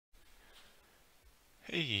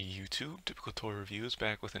Hey YouTube, Typical Toy Reviews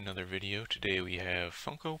back with another video. Today we have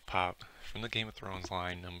Funko Pop from the Game of Thrones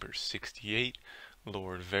line number 68,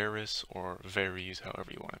 Lord Varys, or Varys,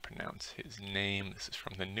 however you want to pronounce his name. This is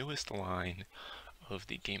from the newest line of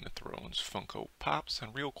the Game of Thrones Funko Pops.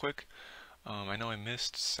 And real quick, I know I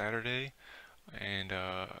missed Saturday, and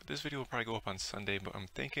this video will probably go up on Sunday, but I'm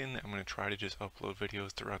thinking I'm going to try to just upload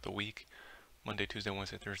videos throughout the week. Monday, Tuesday,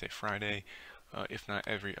 Wednesday, Thursday, Friday. If not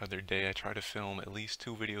every other day. I try to film at least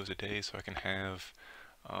 2 videos a day so I can have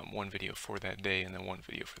one video for that day and then one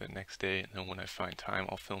video for the next day, and then when I find time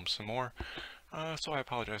I'll film some more. So I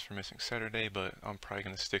apologize for missing Saturday, but I'm probably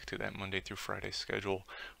going to stick to that Monday through Friday schedule,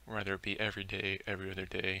 rather it be every day, every other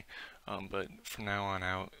day. But from now on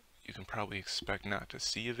out, you can probably expect not to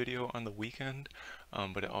see a video on the weekend,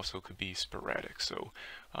 but it also could be sporadic. So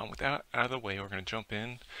with that out of the way, we're going to jump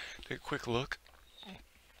in, take a quick look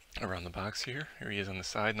around the box here. Here he is on the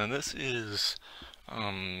side. Now this is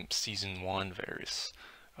Season 1 Varys.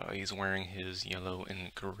 He's wearing his yellow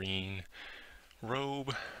and green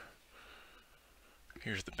robe.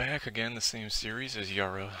 Here's the back, again, the same series as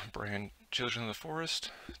Yara, Bran, Children of the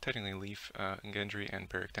Forest, technically Leaf, Gendry, and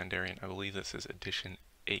Beric Dondarrion. I believe this is edition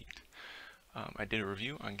 8. I did a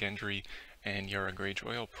review on Gendry and Yara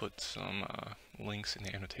Greyjoy. I'll put some links in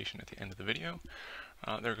the annotation at the end of the video.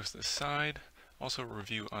 There goes the side. Also a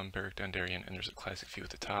review on Beric Dondarrion, and there's a classic view at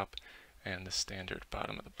the top and the standard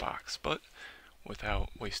bottom of the box. But without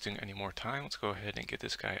wasting any more time, let's go ahead and get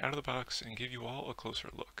this guy out of the box and give you all a closer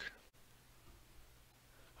look.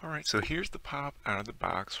 Alright, so here's the pop out of the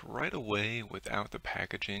box right away without the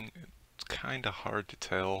packaging. It's kind of hard to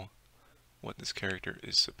tell what this character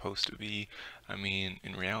is supposed to be. I mean,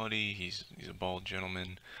 in reality, he's a bald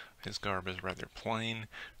gentleman. His garb is rather plain,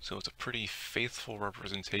 so it's a pretty faithful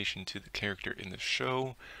representation to the character in the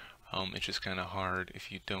show. It's just kind of hard,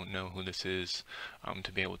 if you don't know who this is,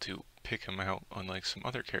 to be able to pick him out, unlike some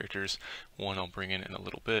other characters. One I'll bring in a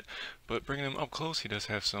little bit, but bringing him up close, he does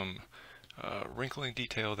have some wrinkling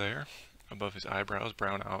detail there above his eyebrows,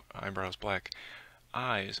 brown eyebrows, black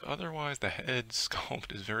eyes. Otherwise, the head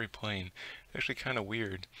sculpt is very plain. It's actually kind of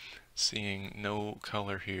weird seeing no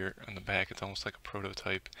color here on the back. It's almost like a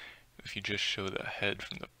prototype if you just show the head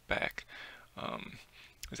from the back.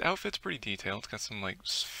 His outfit's pretty detailed. It's got some like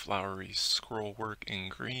flowery scroll work in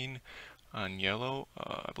green on yellow.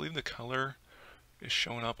 I believe the color is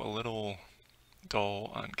showing up a little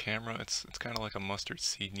dull on camera. It's kind of like a mustard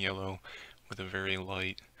seed yellow with a very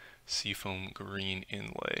light seafoam green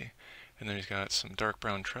inlay. And then he's got some dark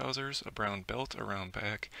brown trousers, a brown belt around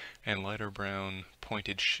back, and lighter brown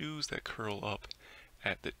pointed shoes that curl up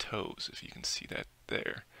at the toes, if you can see that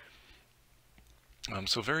there.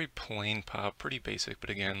 So very plain pop, pretty basic,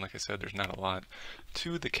 but again, like I said, there's not a lot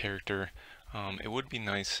to the character. It would be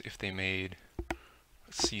nice if they made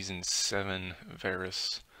Season 7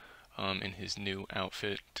 Varys in his new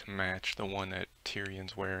outfit to match the one that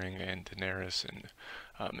Tyrion's wearing, and Daenerys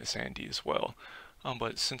and Miss Andy as well.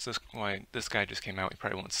 But since this guy just came out, you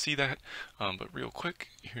probably won't see that. But real quick,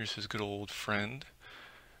 here's his good old friend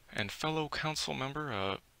and fellow council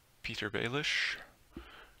member, Peter Baelish.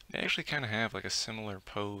 They actually kind of have like a similar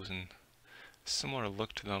pose and similar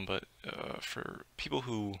look to them, but for people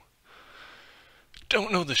who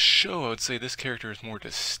don't know the show, I would say this character is more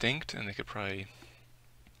distinct, and they could probably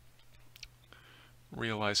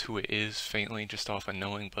realize who it is faintly just off of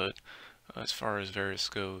knowing, but as far as Varys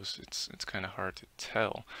goes, it's kind of hard to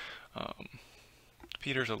tell.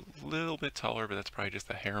 Peter's a little bit taller, but that's probably just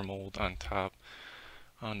the hair mold on top.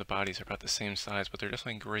 The bodies are about the same size, but they're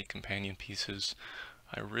definitely great companion pieces.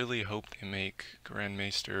 I really hope they make Grand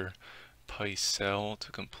Maester Pycelle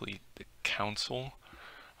to complete the council.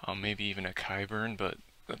 Maybe even a Qyburn, but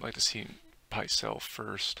I'd like to see Pycelle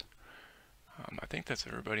first. I think that's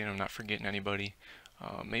everybody, and I'm not forgetting anybody.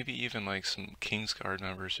 Maybe even like some Kingsguard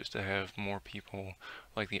members, just to have more people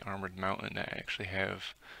like the Armored Mountain that actually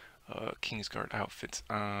have Kingsguard outfits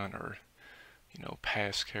on, or you know,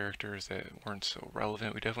 past characters that weren't so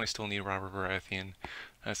relevant. We definitely still need Robert Baratheon.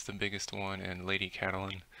 That's the biggest one, and Lady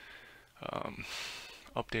Catelyn.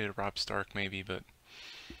 Updated Robb Stark maybe, but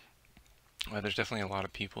there's definitely a lot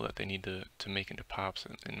of people that they need to make into pops,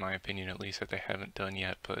 in my opinion at least, that they haven't done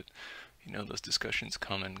yet. But you know, those discussions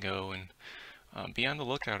come and go, and be on the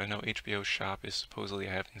lookout. I know HBO Shop is supposedly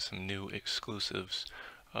having some new exclusives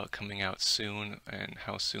coming out soon, and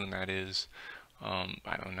how soon that is,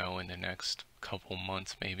 I don't know, in the next couple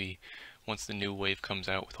months maybe, once the new wave comes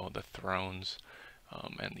out with all the thrones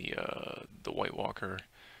and the White Walker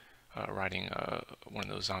riding one of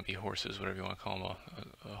those zombie horses, whatever you want to call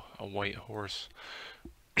them, a white horse.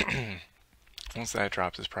 once that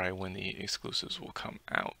drops is probably when the exclusives will come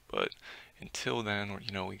out. But until then,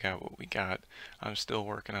 you know, we got what we got. I'm still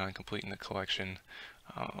working on completing the collection.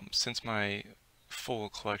 Since my full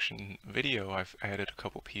collection video, I've added a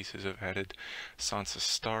couple pieces. I've added Sansa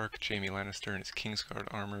Stark, Jaime Lannister in his Kingsguard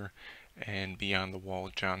armor, and Beyond the Wall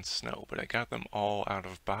Jon Snow. But I got them all out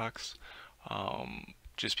of box,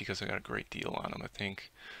 just because I got a great deal on them. I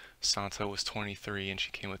think Sansa was 23 and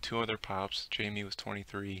she came with two other pops. Jaime was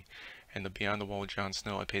 23, and the Beyond the Wall Jon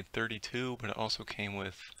Snow I paid 32, but it also came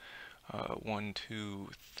with 1, 2,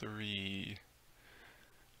 3,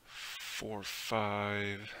 4,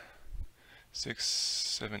 5, 6,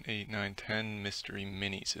 7, 8, 9, 10 mystery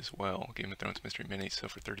minis as well. Game of Thrones mystery minis, so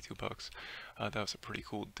for 32 bucks. That was a pretty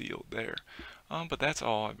cool deal there. But that's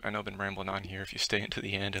all. I know I've been rambling on here. If you stay into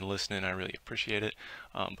the end and listening, I really appreciate it.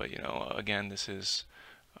 But you know, again, this is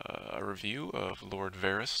a review of Lord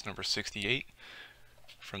Varys, number 68.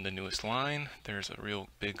 From the newest line. There's a real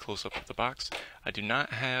big close-up of the box. I do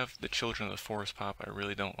not have the Children of the Forest pop. I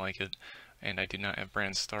really don't like it. And I do not have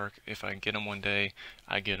Bran Stark. If I get him one day,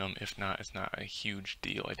 I get him. If not, it's not a huge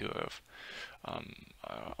deal. I do have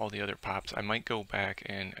all the other pops. I might go back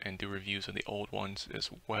and do reviews of the old ones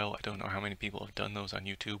as well. I don't know how many people have done those on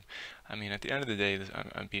YouTube. I mean, at the end of the day,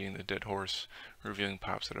 I'm beating the dead horse, reviewing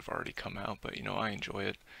pops that have already come out. But, you know, I enjoy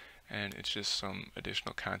it. And it's just some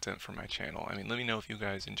additional content for my channel. I mean, let me know if you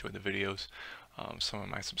guys enjoy the videos. Some of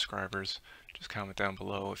my subscribers, just comment down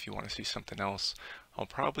below if you want to see something else. I'll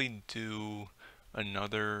probably do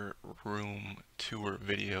another room tour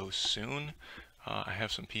video soon. I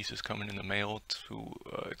have some pieces coming in the mail to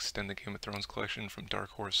extend the Game of Thrones collection from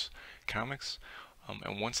Dark Horse Comics.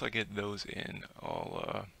 And once I get those in,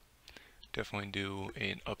 I'll definitely do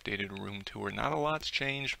an updated room tour. Not a lot's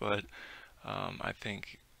changed, but I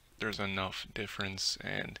think there's enough difference,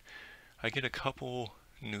 and I get a couple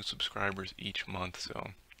new subscribers each month, so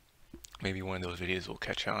maybe one of those videos will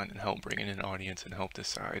catch on and help bring in an audience and help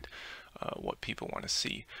decide what people want to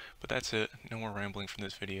see. But that's it. No more rambling from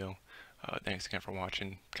this video. Thanks again for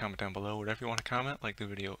watching. Comment down below whatever you want to comment, like the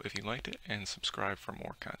video if you liked it, and subscribe for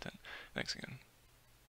more content. Thanks again.